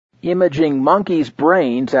imaging monkeys'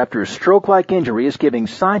 brains after stroke-like injuries, giving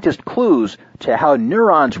scientists clues to how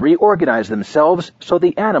neurons reorganize themselves so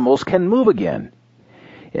the animals can move again.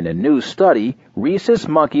 In a new study, rhesus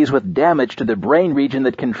monkeys with damage to the brain region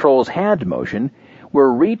that controls hand motion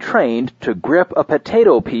were retrained to grip a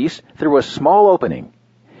potato piece through a small opening.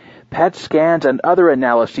 PET scans and other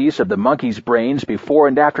analyses of the monkeys' brains before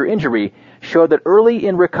and after injury show that early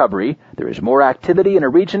in recovery there is more activity in a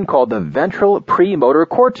region called the ventral premotor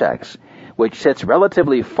cortex, which sits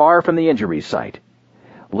relatively far from the injury site.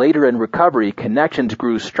 Later in recovery, connections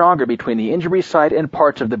grew stronger between the injury site and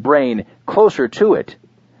parts of the brain closer to it.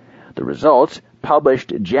 The results,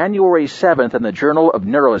 published January 7th in the Journal of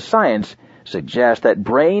Neuroscience, suggest that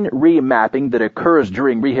brain remapping that occurs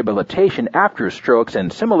during rehabilitation after strokes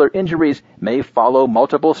and similar injuries may follow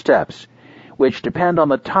multiple steps, which depend on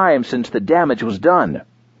the time since the damage was done.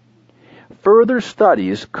 Further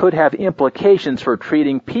studies could have implications for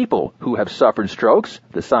treating people who have suffered strokes,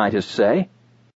 the scientists say.